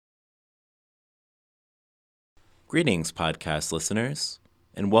Greetings, podcast listeners,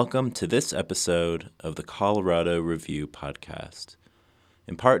 and welcome to this episode of the Colorado Review Podcast,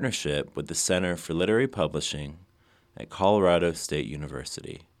 in partnership with the Center for Literary Publishing at Colorado State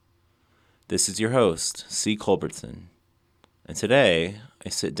University. This is your host, C. Culbertson, and today I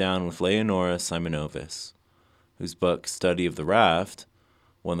sit down with Leonora Simonovis, whose book, Study of the Raft,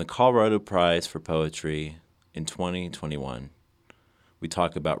 won the Colorado Prize for Poetry in 2021. We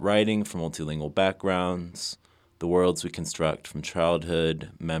talk about writing from multilingual backgrounds, the worlds we construct from childhood,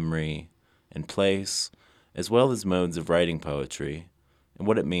 memory, and place, as well as modes of writing poetry, and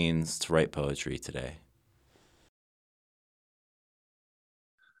what it means to write poetry today.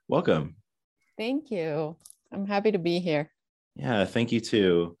 Welcome. Thank you. I'm happy to be here. Yeah, thank you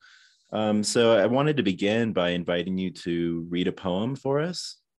too. So I wanted to begin by inviting you to read a poem for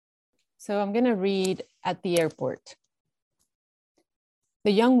us. So I'm going to read At the Airport.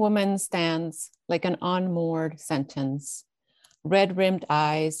 The young woman stands like an unmoored sentence, red-rimmed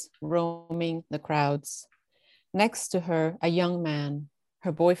eyes roaming the crowds. Next to her, a young man,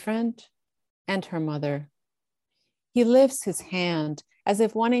 her boyfriend, and her mother. He lifts his hand as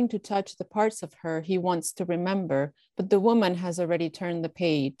if wanting to touch the parts of her he wants to remember, but the woman has already turned the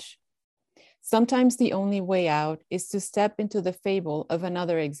page. Sometimes the only way out is to step into the fable of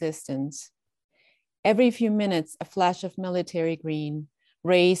another existence. Every few minutes, a flash of military green,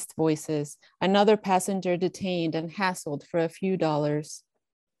 raised voices, another passenger detained and hassled for a few dollars.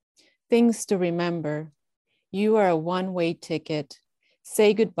 Things to remember. You are a one-way ticket.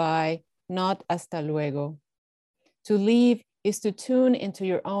 Say goodbye, not hasta luego. To leave is to tune into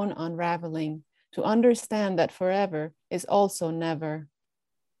your own unraveling, to understand that forever is also never.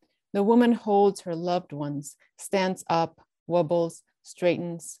 The woman holds her loved ones, stands up, wobbles,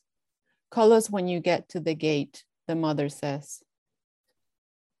 straightens. Call us when you get to the gate, the mother says.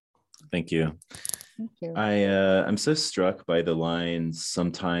 Thank you. Thank you. I'm so struck by the lines,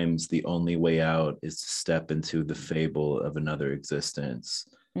 sometimes the only way out is to step into the fable of another existence.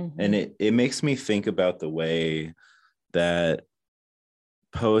 Mm-hmm. And it makes me think about the way that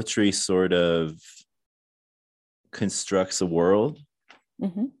poetry sort of constructs a world,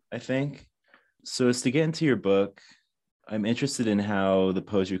 mm-hmm. I think. So as to get into your book, I'm interested in how the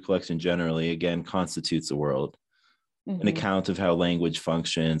poetry collection generally, again, constitutes a world. Mm-hmm. An account of how language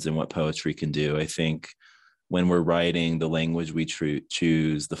functions and what poetry can do. I think when we're writing, the language we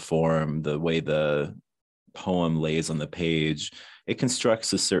choose, the form, the way the poem lays on the page, it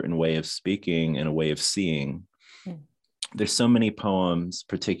constructs a certain way of speaking and a way of seeing. Mm-hmm. There's so many poems,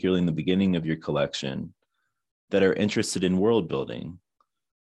 particularly in the beginning of your collection, that are interested in world building.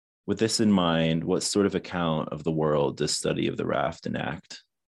 With this in mind, what sort of account of the world does Study of the Raft enact?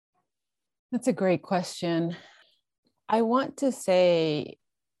 That's a great question. I want to say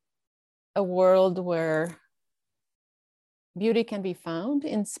a world where beauty can be found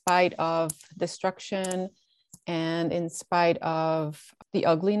in spite of destruction and in spite of the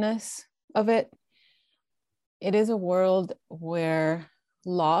ugliness of it. It is a world where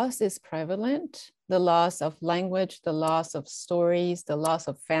loss is prevalent, the loss of language, the loss of stories, the loss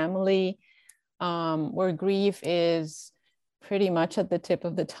of family, where grief is pretty much at the tip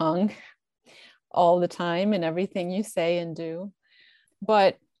of the tongue all the time in everything you say and do.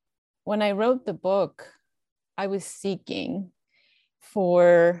 But when I wrote the book, I was seeking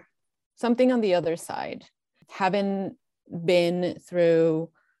for something on the other side. Having been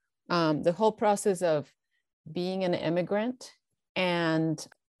through the whole process of being an immigrant and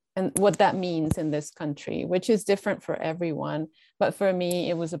what that means in this country, which is different for everyone. But for me,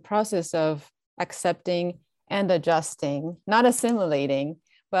 it was a process of accepting and adjusting, not assimilating,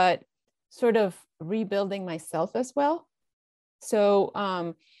 but sort of rebuilding myself as well. So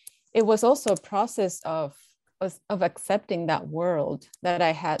it was also a process of accepting that world that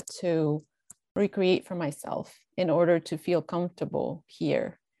I had to recreate for myself in order to feel comfortable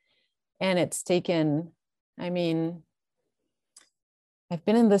here. And it's taken, I've been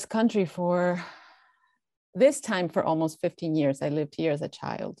in this country for almost 15 years. I lived here as a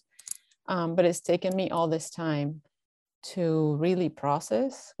child, but it's taken me all this time to really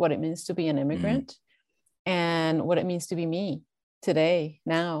process what it means to be an immigrant and what it means to be me today,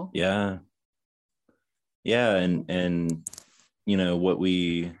 now. Yeah. And you know, what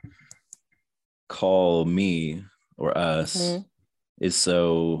we call me or us is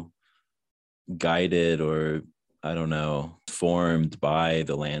so guided or, I don't know, formed by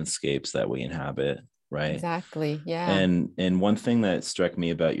the landscapes that we inhabit, right? Exactly. Yeah. And one thing that struck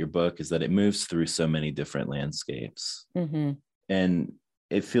me about your book is that it moves through so many different landscapes. Mm-hmm. And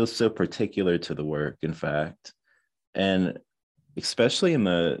it feels so particular to the work, in fact. And especially in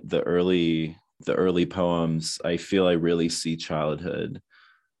the early the early poems, I feel I really see childhood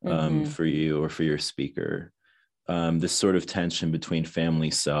Mm-hmm. for you or for your speaker. This sort of tension between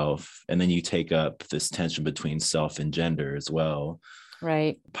family self, and then you take up this tension between self and gender as well,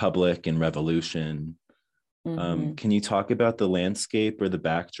 Right. public and revolution. Mm-hmm. Can you talk about the landscape or the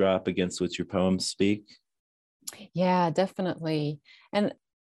backdrop against which your poems speak? Yeah, definitely. And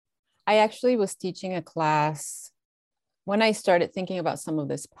I actually was teaching a class when I started thinking about some of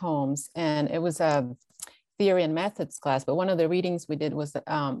these poems, and it was a theory and methods class, but one of the readings we did was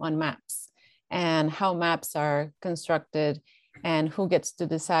on maps and how maps are constructed and who gets to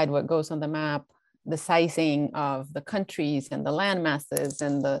decide what goes on the map, the sizing of the countries and the land masses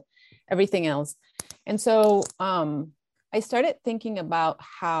and the everything else. And so I started thinking about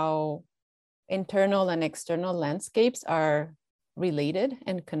how internal and external landscapes are related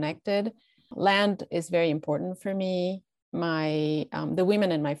and connected. Land is very important for me. My the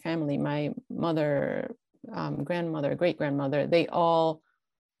women in my family, my mother, grandmother, great grandmother, they all,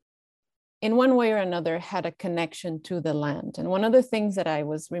 in one way or another, had a connection to the land. And one of the things that I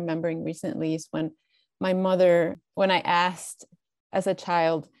was remembering recently is when my mother, when I asked as a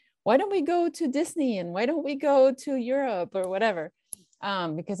child, why don't we go to Disney and why don't we go to Europe or whatever?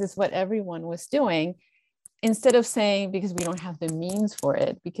 Because it's what everyone was doing. Instead of saying, because we don't have the means for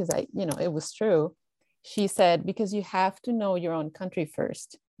it, because it was true. She said, because you have to know your own country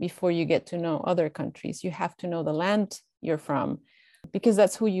first before you get to know other countries. You have to know the land you're from, because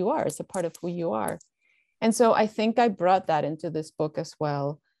that's who you are. It's a part of who you are. And so I think I brought that into this book as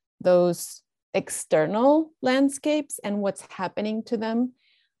well, those external landscapes and what's happening to them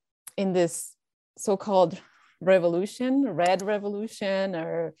in this so-called revolution, red revolution,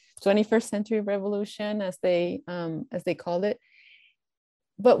 or 21st century revolution, as they called it.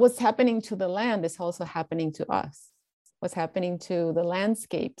 But what's happening to the land is also happening to us. What's happening to the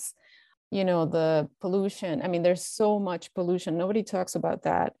landscapes, the pollution. I mean, there's so much pollution. Nobody talks about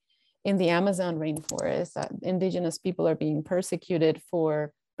that in the Amazon rainforest. Indigenous people are being persecuted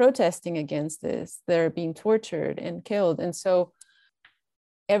for protesting against this. They're being tortured and killed. And so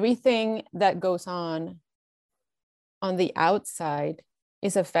everything that goes on the outside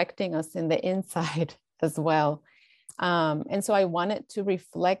is affecting us in the inside as well. And so I wanted to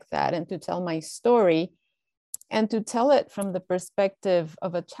reflect that and to tell my story and to tell it from the perspective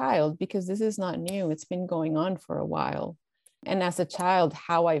of a child, because this is not new. It's been going on for a while. And as a child,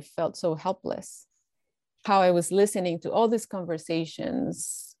 how I felt so helpless, how I was listening to all these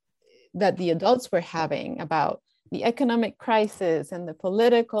conversations that the adults were having about the economic crisis and the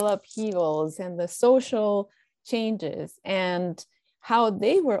political upheavals and the social changes, and how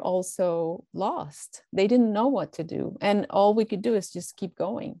they were also lost. They didn't know what to do. And all we could do is just keep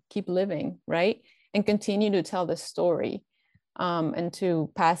going, keep living, right? And continue to tell the story, and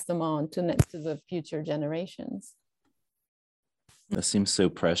to pass them on to the future generations. That seems so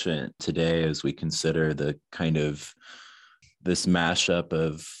prescient today as we consider the kind of this mashup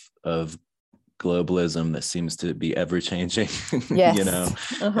of globalism that seems to be ever changing, Yes.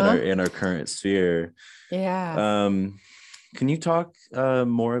 in our current sphere. Yeah. Can you talk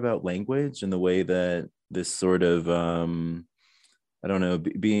more about language and the way that this sort of I don't know,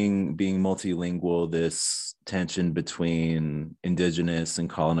 being multilingual, this tension between indigenous and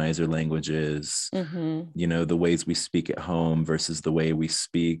colonizer languages, Mm-hmm. the ways we speak at home versus the way we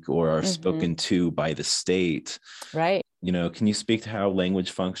speak or are Mm-hmm. spoken to by the state. Right. Can you speak to how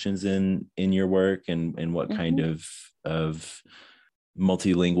language functions in your work and what kind Mm-hmm. of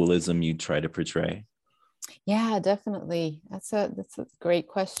multilingualism you try to portray? Yeah, definitely. That's a great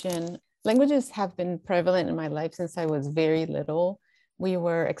question. Languages have been prevalent in my life since I was very little. We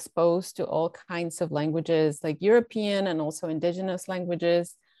were exposed to all kinds of languages, like European and also indigenous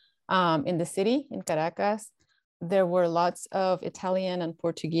languages. In the city, in Caracas, there were lots of Italian and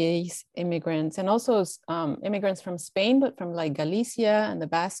Portuguese immigrants, and also immigrants from Spain, but from like Galicia and the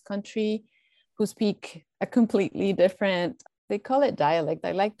Basque country, who speak a completely different, they call it dialect.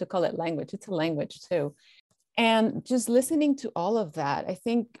 I like to call it language. It's a language too. And just listening to all of that, I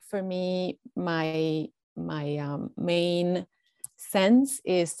think for me, my main sense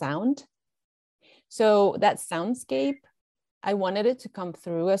is sound. So that soundscape, I wanted it to come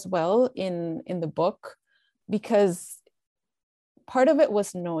through as well in the book, because part of it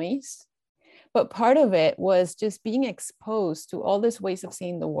was noise, but part of it was just being exposed to all these ways of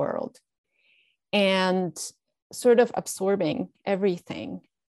seeing the world and sort of absorbing everything.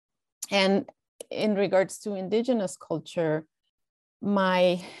 And in regards to indigenous culture,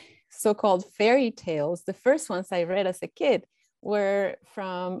 my so-called fairy tales, the first ones I read as a kid, were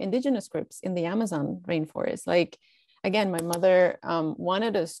from indigenous groups in the Amazon rainforest. Like again, my mother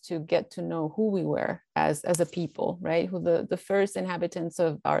wanted us to get to know who we were as a people, right? Who the first inhabitants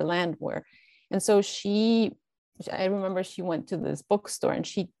of our land were. And so I remember she went to this bookstore and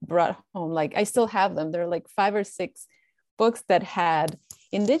she brought home, like, I still have them. There are like 5 or 6 books that had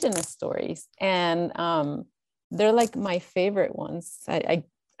indigenous stories. And they're like my favorite ones. I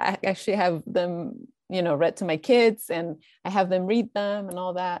actually have them, read to my kids, and I have them read them and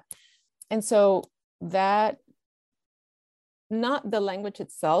all that. And so that, not the language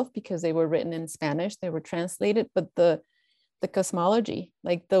itself, because they were written in Spanish, they were translated, but the cosmology,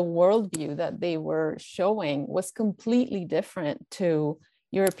 like the worldview that they were showing, was completely different to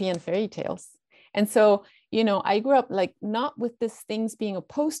European fairy tales. And so, I grew up like not with these things being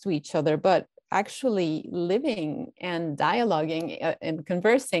opposed to each other, but actually living and dialoguing and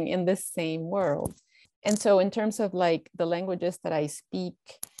conversing in the same world. And so in terms of like the languages that I speak,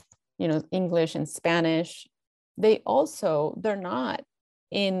 English and Spanish, they're not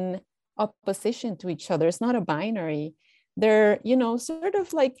in opposition to each other. It's not a binary. They're, sort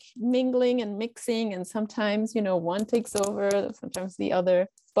of like mingling and mixing, and sometimes, one takes over, sometimes the other,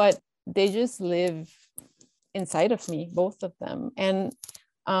 but they just live inside of me, both of them. And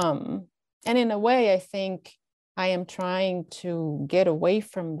in a way, I think I am trying to get away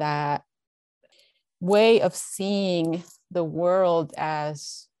from that way of seeing the world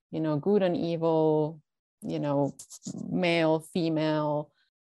as, good and evil, male, female,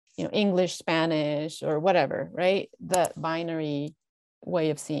 English, Spanish, or whatever, right? That binary way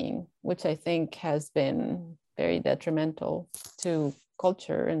of seeing, which I think has been very detrimental to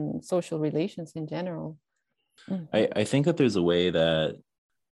culture and social relations in general. Mm-hmm. I think that there's a way that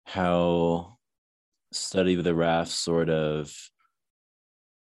how Study of the Raft sort of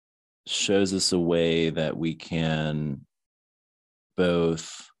shows us a way that we can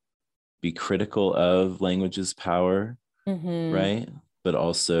both be critical of language's power, Mm-hmm. right? But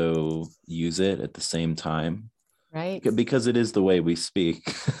also use it at the same time. Right. Because it is the way we speak.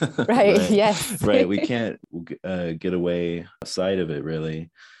 Right. Right? Yes. Right. We can't get away outside of it,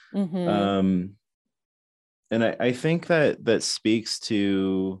 really. Mm-hmm. And I think that speaks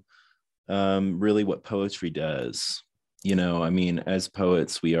to really what poetry does. I mean, as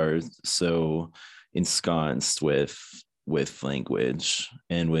poets, we are so ensconced with language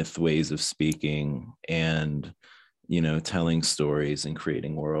and with ways of speaking and telling stories and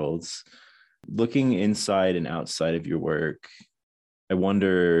creating worlds. Looking inside and outside of your work, I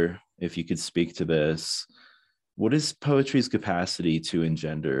wonder if you could speak to this. What is poetry's capacity to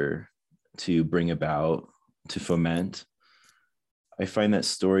engender, to bring about, to foment? I find that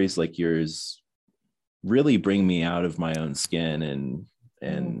stories like yours really bring me out of my own skin,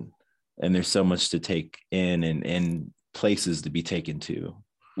 and there's so much to take in, and places to be taken to.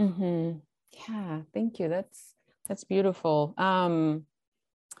 Mm-hmm. Yeah, thank you. That's beautiful.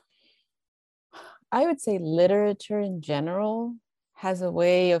 I would say literature in general has a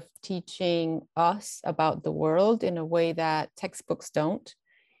way of teaching us about the world in a way that textbooks don't.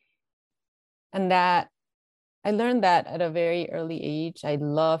 And that I learned that at a very early age. I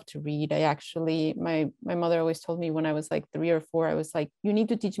love to read. My mother always told me when I was like 3 or 4, I was like, you need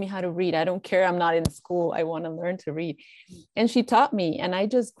to teach me how to read. I don't care. I'm not in school. I want to learn to read. And she taught me, and I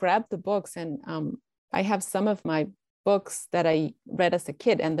just grabbed the books. And I have some of my books that I read as a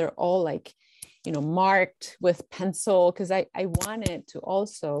kid, and they're all like, marked with pencil, because I wanted to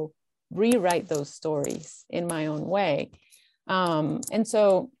also rewrite those stories in my own way. And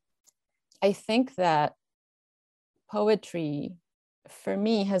so I think that poetry for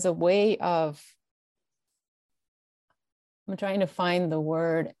me has a way of, I'm trying to find the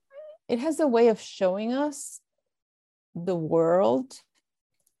word, it has a way of showing us the world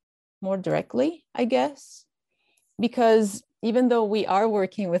more directly, I guess, because even though we are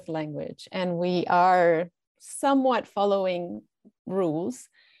working with language and we are somewhat following rules,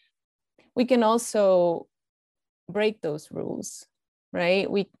 we can also break those rules, right?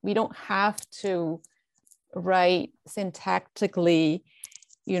 We don't have to write syntactically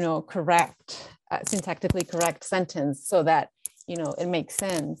correct sentence so that it makes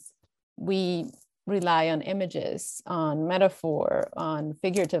sense. We rely on images, on metaphor, on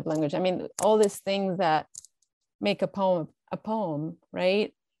figurative language. I mean, all these things that make a poem,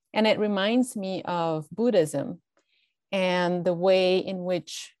 right? And it reminds me of Buddhism and the way in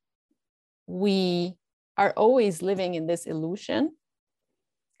which we are always living in this illusion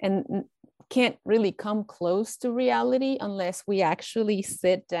and can't really come close to reality unless we actually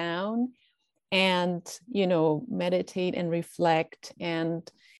sit down and meditate and reflect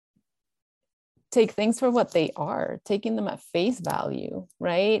and take things for what they are, taking them at face value,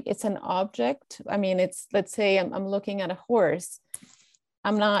 right? It's an object. I mean, it's, let's say I'm looking at a horse.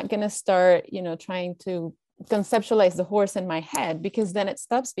 I'm not going to start, trying to conceptualize the horse in my head, because then it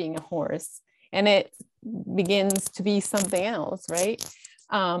stops being a horse and it begins to be something else, right?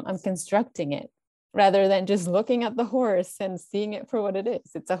 I'm constructing it rather than just looking at the horse and seeing it for what it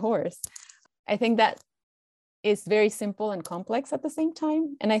is. It's a horse. I think that is very simple and complex at the same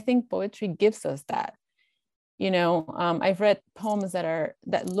time. And I think poetry gives us that. I've read poems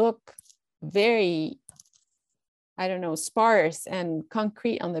that look very, I don't know, sparse and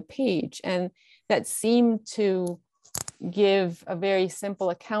concrete on the page, and that seem to give a very simple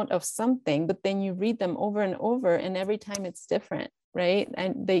account of something, but then you read them over and over, and every time it's different, right?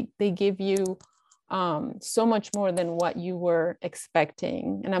 And they give you so much more than what you were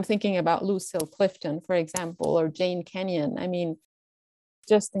expecting. And I'm thinking about Lucille Clifton, for example, or Jane Kenyon. I mean,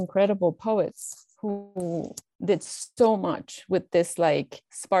 just incredible poets who did so much with this like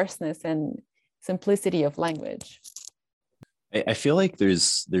sparseness and simplicity of language. I feel like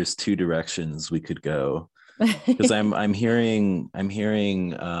there's two directions we could go, because I'm hearing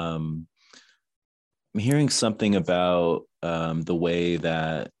something about the way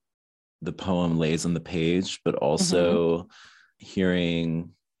that the poem lays on the page, but also hearing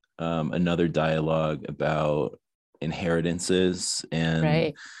another dialogue about inheritances and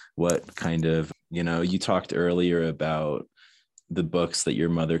Right. what kind of, you talked earlier about the books that your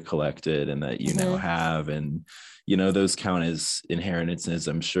mother collected and that you now have, and those count as inheritances,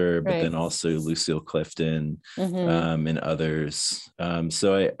 I'm sure, but then also Lucille Clifton and others.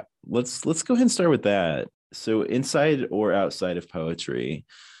 So let's go ahead and start with that. So inside or outside of poetry,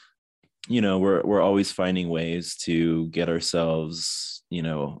 we're always finding ways to get ourselves,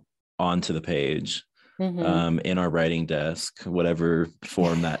 onto the page, in our writing desk, whatever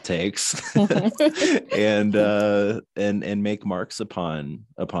form that takes, and make marks upon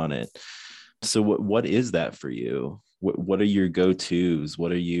it. So what is that for you? What are your go-tos?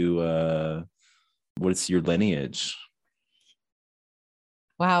 What's your lineage?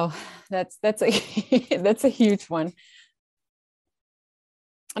 Wow, that's a that's a huge one.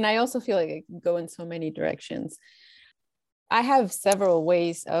 And I also feel like I can go in so many directions. I have several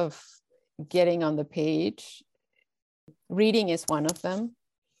ways of getting on the page. Reading is one of them.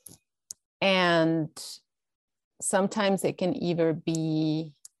 And sometimes it can either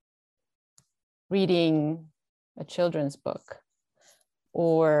be reading a children's book,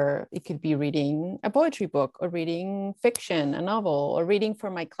 or it could be reading a poetry book, or reading fiction, a novel, or reading for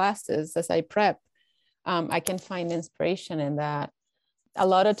my classes as I prep. I can find inspiration in that. A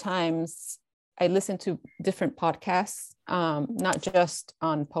lot of times I listen to different podcasts, not just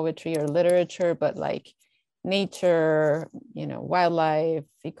on poetry or literature, but like nature, wildlife,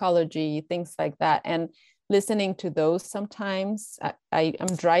 ecology, things like that. And listening to those, sometimes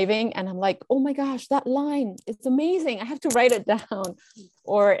I'm driving and I'm like, oh my gosh, that line, it's amazing. I have to write it down.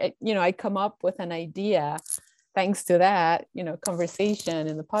 Or, I come up with an idea thanks to that, conversation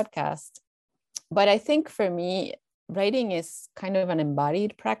in the podcast. But I think for me, writing is kind of an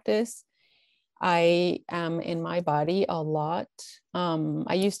embodied practice. I am in my body a lot.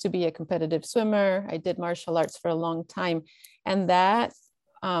 I used to be a competitive swimmer. I did martial arts for a long time. And that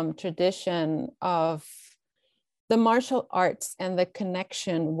tradition of the martial arts and the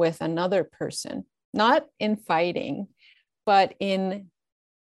connection with another person, not in fighting, but in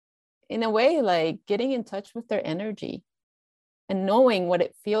a way, like getting in touch with their energy and knowing what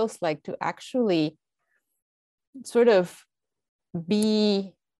it feels like to actually sort of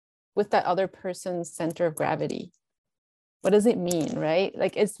be with that other person's center of gravity. What does it mean, right?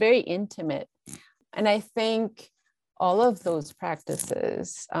 Like, it's very intimate. And I think all of those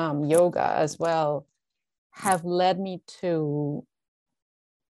practices, yoga as well, have led me to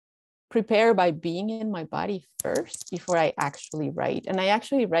prepare by being in my body first before I actually write. And I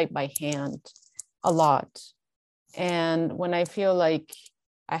actually write by hand a lot. And when I feel like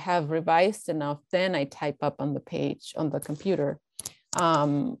I have revised enough, then I type up on the page on the computer.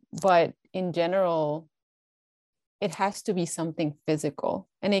 But in general, it has to be something physical.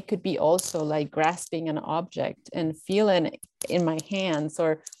 And it could be also like grasping an object and feeling it in my hands,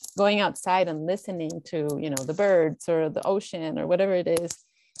 or going outside and listening to, the birds or the ocean or whatever it is.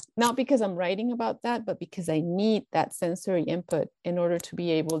 Not because I'm writing about that, but because I need that sensory input in order to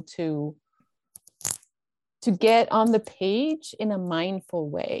be able to get on the page in a mindful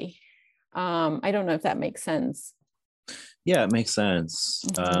way. I don't know if that makes sense. Yeah, it makes sense.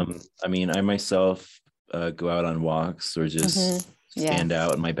 I mean, I myself go out on walks or just stand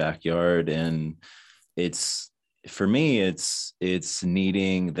out in my backyard, and it's, for me, it's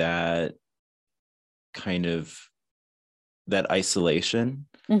needing that kind of that isolation,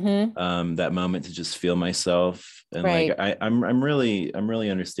 Mm-hmm. that moment to just feel myself. And like Right. I'm really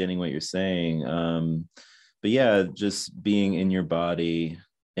understanding what you're saying. But yeah, just being in your body,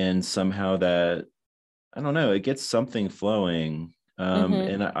 and somehow that, I don't know, it gets something flowing. Mm-hmm.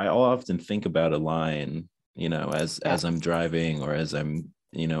 And I'll often think about a line, as I'm Yes. driving, or as I'm,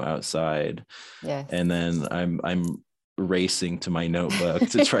 outside, Yes. and then I'm racing to my notebook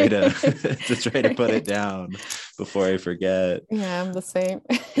to try to to try to put it down before I forget. Yeah, I'm the same.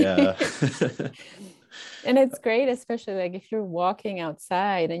 Yeah. And it's great, especially like if you're walking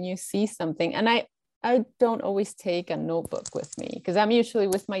outside and you see something. And I don't always take a notebook with me because I'm usually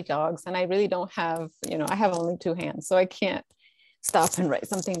with my dogs and I really don't have, I have only two hands, so I can't stop and write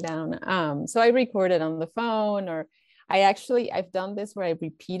something down. So I record it on the phone, or I've done this where I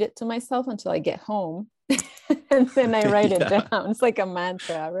repeat it to myself until I get home and then I write it Yeah. down. It's like a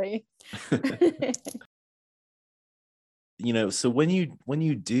mantra, right? So when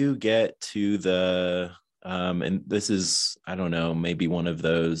you do get to the and this is, I don't know, maybe one of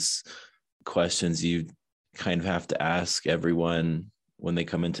those questions you kind of have to ask everyone when they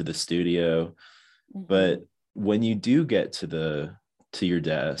come into the studio, Mm-hmm. but when you do get to your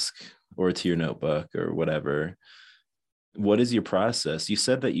desk or to your notebook or whatever, what is your process? You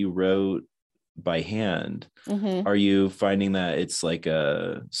said that you wrote by hand. Mm-hmm. Are you finding that it's like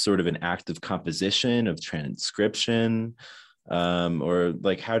a sort of an active composition of transcription, or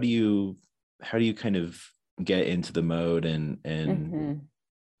like how do you kind of get into the mode and Mm-hmm.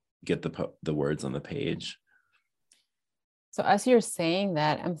 get the words on the page? So as you're saying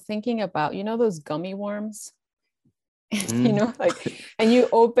that, I'm thinking about, those gummy worms, Mm. and you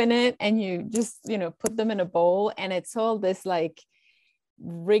open it and you just, put them in a bowl and it's all this like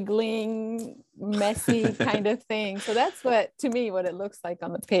wriggling, messy kind of thing. So that's what, to me, what it looks like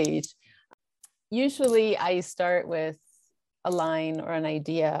on the page. Usually I start with a line or an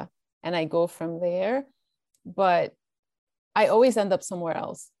idea and I go from there, but I always end up somewhere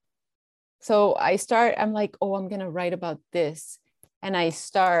else. So I'm like, oh, I'm going to write about this. And I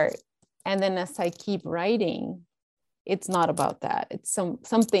start. And then as I keep writing, it's not about that. It's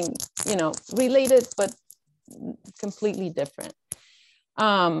something, related, but completely different.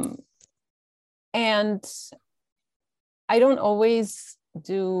 Um, and I don't always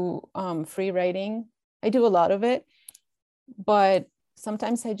do free writing. I do a lot of it, but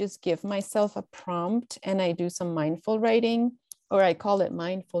sometimes I just give myself a prompt and I do some mindful writing, or I call it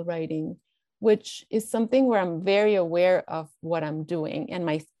mindful writing, which is something where I'm very aware of what I'm doing and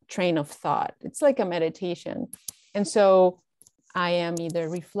my train of thought. It's like a meditation. And so I am either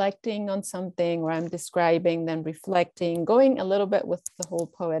reflecting on something or I'm describing, then reflecting, going a little bit with the whole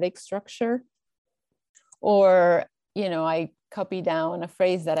poetic structure, or, I copy down a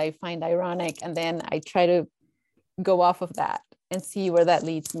phrase that I find ironic and then I try to go off of that and see where that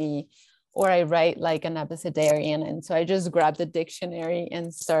leads me. Or I write like an abecedarian, and so I just grab the dictionary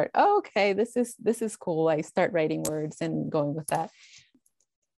and start, oh, okay, this is cool. I start writing words and going with that.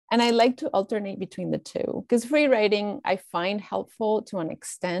 And I like to alternate between the two because free writing I find helpful to an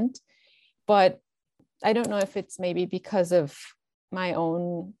extent, but I don't know if it's maybe because of my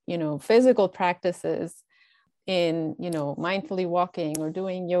own, physical practices in, mindfully walking or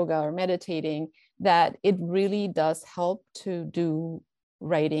doing yoga or meditating, that it really does help to do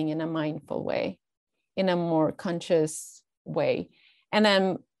writing in a mindful way, in a more conscious way. And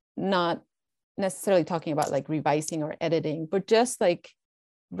I'm not necessarily talking about like revising or editing, but just like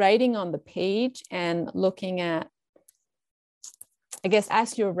writing on the page and looking at, I guess,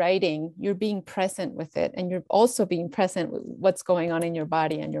 as you're writing, you're being present with it, and you're also being present with what's going on in your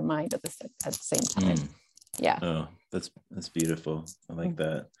body and your mind at the same time. Mm. Yeah. Oh, that's beautiful. I like Mm-hmm.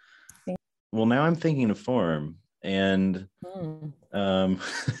 that. Well, now I'm thinking of form, and Mm. um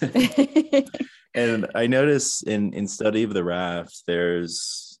and I notice in Study of the Raft,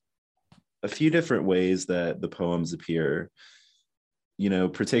 there's a few different ways that the poems appear,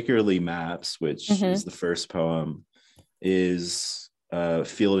 particularly Maps, which is Mm-hmm. the first poem, is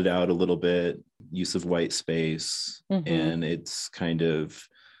fielded out a little bit, use of white space, Mm-hmm. and it's kind of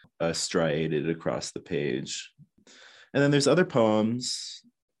striated across the page. And then there's other poems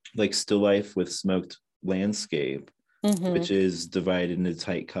like Still Life with Smoked Landscape, Mm-hmm. which is divided into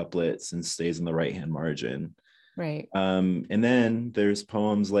tight couplets and stays in the right hand margin. Right. And then there's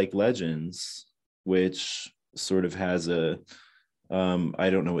poems like Legends, which sort of has I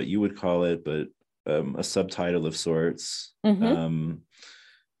don't know what you would call it, but a subtitle of sorts. Mm-hmm.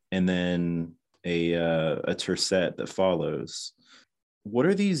 And then a tercet that follows. What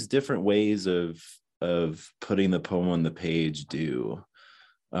are these different ways of putting the poem on the page do?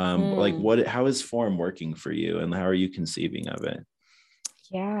 Like Mm, how is form working for you, and how are you conceiving of it?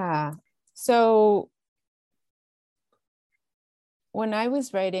 yeah. So when I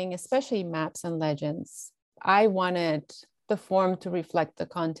was writing, especially maps and legends, I wanted the form to reflect the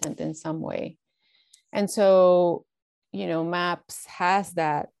content in some way. And so, maps has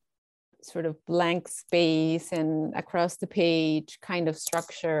that sort of blank space and across the page kind of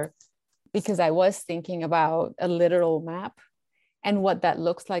structure, because I was thinking about a literal map and what that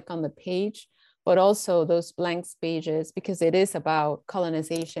looks like on the page, but also those blank pages, because it is about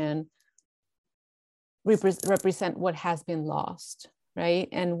colonization, represent what has been lost, right?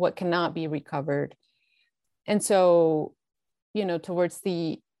 And what cannot be recovered. And so, towards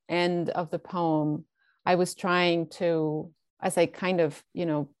the end of the poem, I was trying to, as I kind of,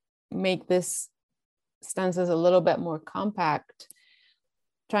 make this stanzas a little bit more compact,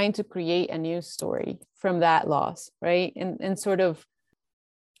 trying to create a new story from that loss, right? And sort of,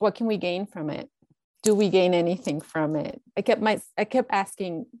 what can we gain from it? Do we gain anything from it? I kept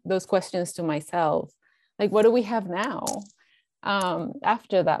asking those questions to myself, like, what do we have now,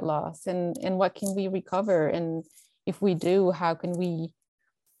 after that loss, and what can we recover? And if we do, how can we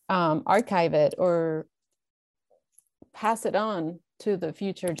archive it or pass it on to the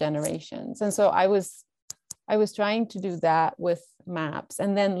future generations? And so I was trying to do that with maps.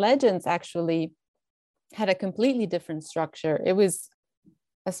 And then legends actually had a completely different structure. It was,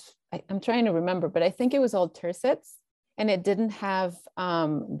 I'm trying to remember, but I think it was all tercets, and it didn't have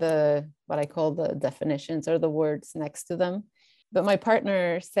the what I call the definitions or the words next to them. But my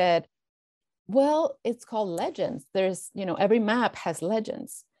partner said, well, it's called legends. There's, every map has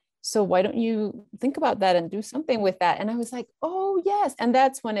legends. So why don't you think about that and do something with that? And I was like, oh, yes. And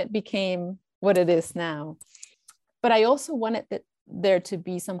that's when it became what it is now. But I also wanted there to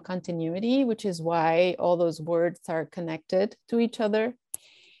be some continuity, which is why all those words are connected to each other.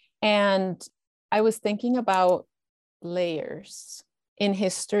 And I was thinking about layers in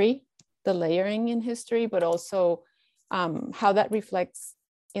history, the layering in history, but also how that reflects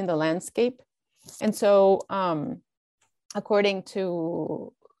in the landscape. And so, according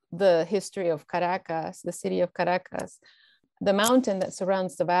to the history of Caracas, the city of Caracas, the mountain that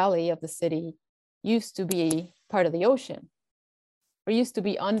surrounds the valley of the city used to be part of the ocean, or used to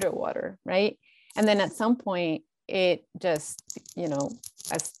be underwater, right? And then at some point, it just,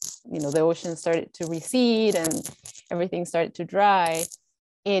 as the ocean started to recede and everything started to dry,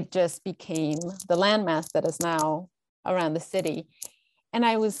 it just became the landmass that is now around the city. And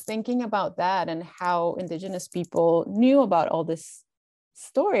I was thinking about that and how Indigenous people knew about all these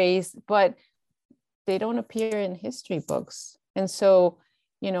stories, but they don't appear in history books. And so,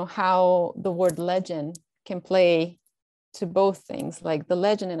 how the word legend can play to both things, like the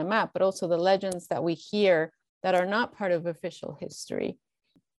legend in a map, but also the legends that we hear that are not part of official history,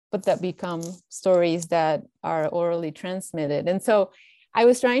 but that become stories that are orally transmitted. And so I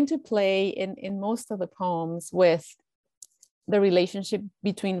was trying to play in most of the poems with the relationship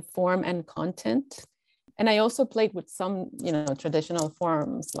between form and content. And I also played with some, traditional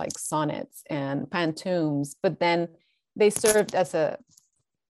forms like sonnets and pantoums, but then they served as a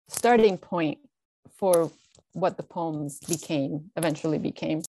starting point for what the poems eventually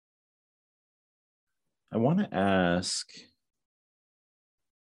became. I want to ask,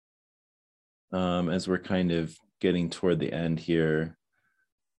 as we're kind of getting toward the end here,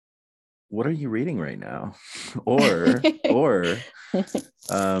 what are you reading right now? or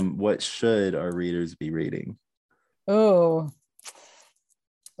what should our readers be reading? Oh,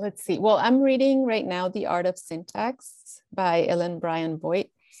 let's see. Well, I'm reading right now The Art of Syntax by Ellen Bryan Boyd.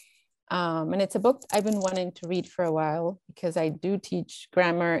 And it's a book I've been wanting to read for a while because I do teach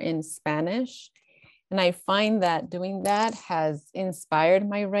grammar in Spanish. And I find that doing that has inspired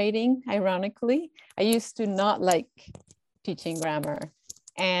my writing, ironically. I used to not like teaching grammar.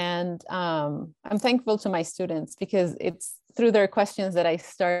 And I'm thankful to my students because it's through their questions that I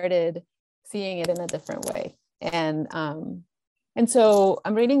started seeing it in a different way. And so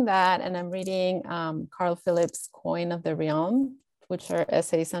I'm reading that, and I'm reading Carl Phillips' Coin of the Realm, which are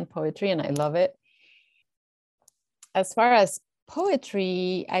essays on poetry, and I love it. As far as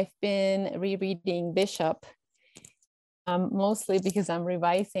poetry, I've been rereading Bishop, mostly because I'm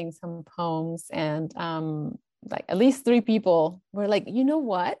revising some poems, and like at least 3 people were like, you know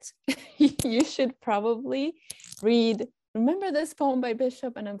what, you should probably remember this poem by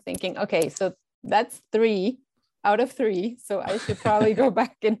Bishop. And I'm thinking, okay, so that's 3 out of 3, so I should probably go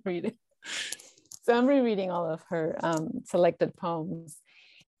back and read it. So I'm rereading all of her selected poems.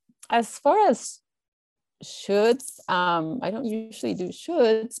 As far as shoulds, I don't usually do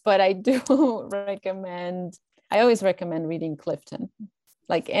shoulds, but I do I always recommend reading Clifton.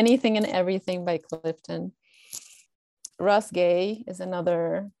 like anything and everything by Clifton. Russ Gay is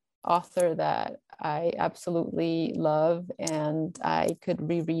another author that I absolutely love, and I could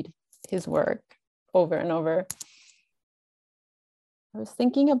reread his work over and over. I was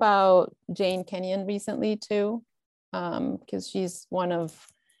thinking about Jane Kenyon recently too, because she's one of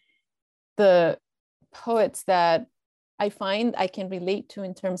the poets that I find I can relate to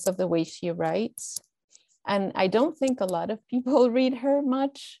in terms of the way she writes. And I don't think a lot of people read her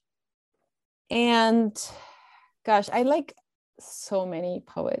much. And gosh, I like so many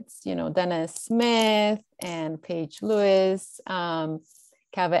poets, Dana Smith and Paige Lewis,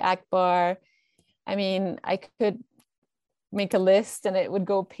 Kaveh Akbar. I mean, I could make a list and it would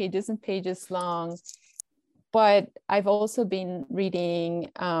go pages and pages long. But I've also been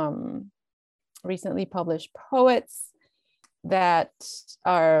reading recently published poets that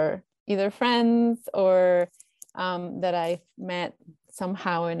are either friends or that I've met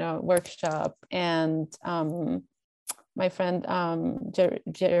somehow in a workshop. And my friend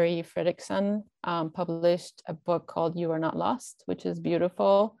Jerry Fredrickson published a book called You Are Not Lost, which is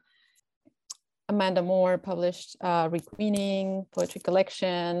beautiful. Amanda Moore published Requeening poetry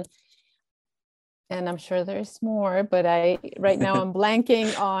collection. And I'm sure there's more, but right now I'm blanking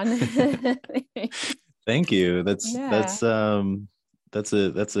on. Thank you. That's Yeah. that's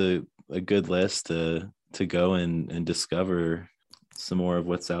a good list to go and discover some more of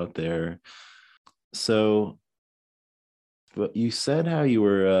what's out there. So, but you said how you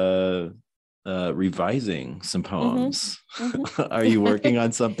were revising some poems. Mm-hmm. Are you working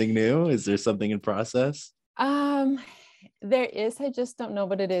on something new? Is there something in process? There is. I just don't know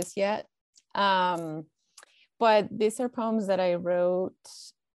what it is yet. But these are poems that I wrote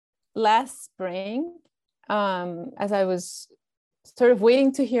last spring, as I was sort of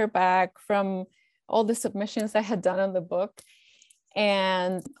waiting to hear back from all the submissions I had done on the book.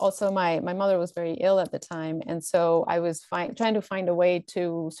 And also my mother was very ill at the time. And so I was trying to find a way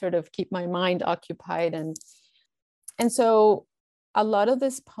to sort of keep my mind occupied. And so a lot of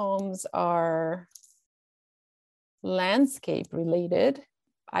these poems are landscape related.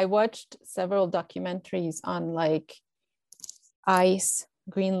 I watched several documentaries on like ice,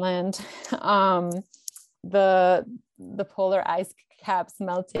 Greenland, the polar ice caps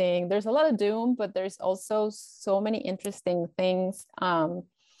melting. There's a lot of doom, but there's also so many interesting things.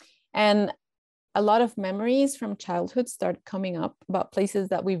 And a lot of memories from childhood start coming up about places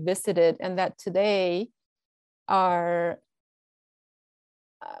that we visited and that today are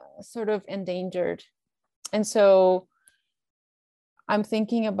sort of endangered. And so I'm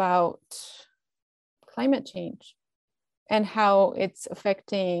thinking about climate change and how it's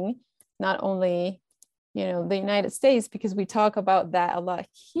affecting not only, the United States, because we talk about that a lot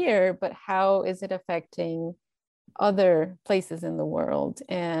here, but how is it affecting other places in the world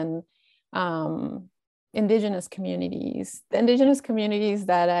and indigenous communities, the indigenous communities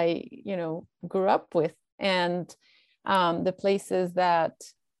that I, grew up with, and the places that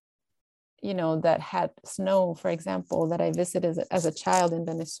that had snow, for example, that I visited as a child in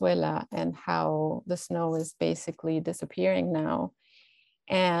Venezuela, and how the snow is basically disappearing now.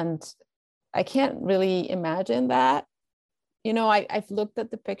 And I can't really imagine that. I've looked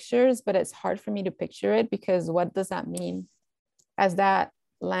at the pictures, but it's hard for me to picture it, because what does that mean as that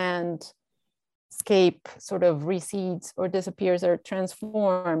landscape sort of recedes or disappears or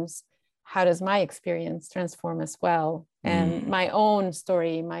transforms? How does my experience transform as well? And my own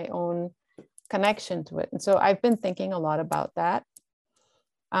story, my own connection to it. And so I've been thinking a lot about that.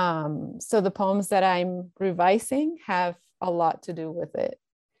 So the poems that I'm revising have a lot to do with it,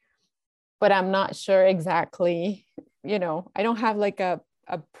 but I'm not sure exactly, I don't have like a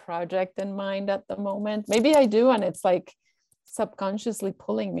project in mind at the moment. Maybe I do, and it's like subconsciously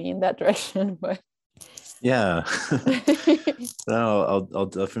pulling me in that direction, but Yeah. No, I'll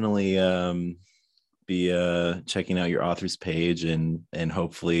definitely be checking out your author's page and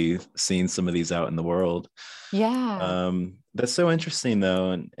hopefully seeing some of these out in the world. Yeah. That's so interesting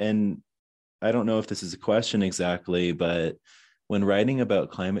though, and I don't know if this is a question exactly, but when writing about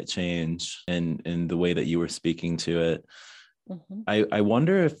climate change and the way that you were speaking to it, I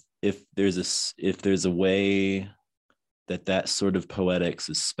wonder if there's a way that sort of poetics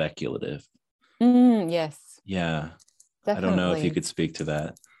is speculative. Yes, Yeah. I don't know if you definitely. could speak to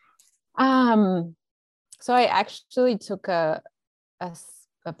that. So I actually took a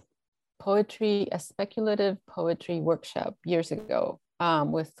speculative poetry workshop years ago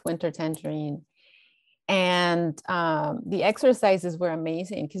with Winter Tangerine. And the exercises were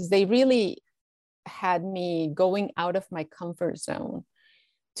amazing because they really had me going out of my comfort zone.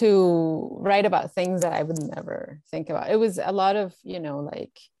 to write about things that I would never think about. It was a lot of,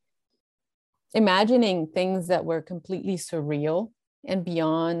 like imagining things that were completely surreal and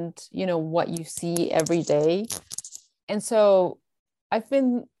beyond, what you see every day. And so I've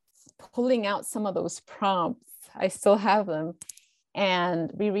been pulling out some of those prompts. I still have them,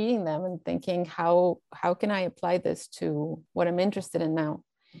 and rereading them and thinking, how can I apply this to what I'm interested in now?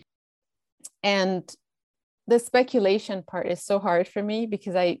 And the speculation part is so hard for me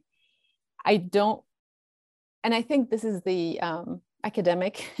because I don't, and I think this is the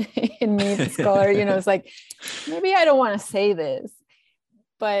academic in me, the scholar, it's like, maybe I don't want to say this,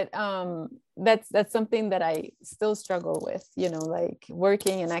 but that's something that I still struggle with, like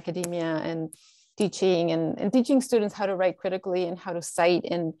working in academia and teaching and teaching students how to write critically and how to cite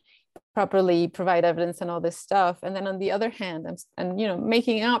and properly provide evidence and all this stuff. And then on the other hand, I'm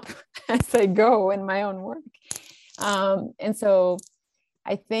making up as I go in my own work. And so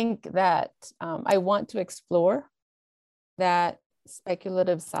I think that I want to explore that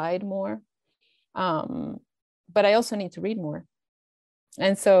speculative side more. But I also need to read more.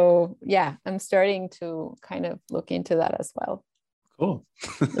 And so, yeah, I'm starting to kind of look into that as well. Cool.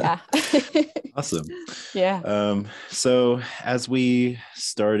 Yeah. Awesome. Yeah. So as we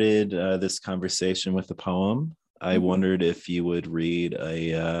started this conversation with a poem, I wondered if you would read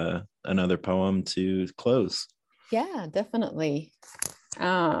another poem to close. Yeah, definitely.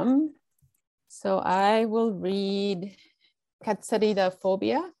 So I will read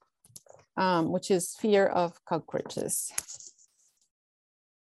Katsaridaphobia, which is fear of cockroaches.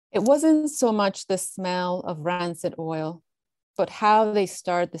 It wasn't so much the smell of rancid oil, but how they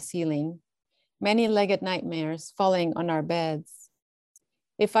starred the ceiling, many-legged nightmares falling on our beds.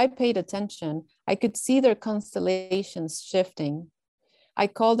 If I paid attention, I could see their constellations shifting. I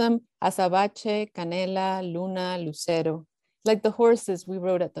called them Azabache, Canela, Luna, Lucero, like the horses we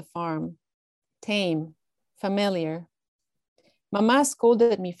rode at the farm, tame, familiar. Mama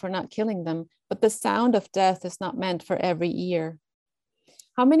scolded me for not killing them, but the sound of death is not meant for every ear.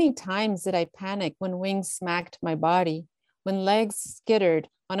 How many times did I panic when wings smacked my body, when legs skittered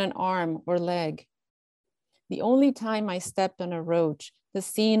on an arm or leg? The only time I stepped on a roach, the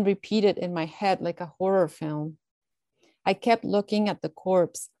scene repeated in my head like a horror film. I kept looking at the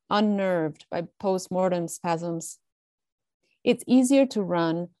corpse, unnerved by post-mortem spasms. It's easier to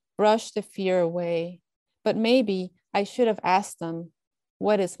run, brush the fear away, but maybe I should have asked them,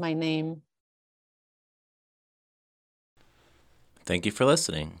 what is my name? Thank you for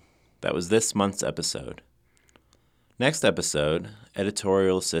listening. That was this month's episode. Next episode,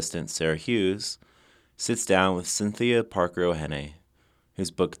 editorial assistant Sarah Hughes sits down with Cynthia Parker O'Hene,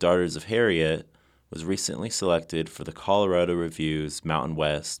 whose book Daughters of Harriet was recently selected for the Colorado Review's Mountain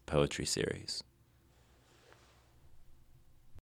West Poetry Series.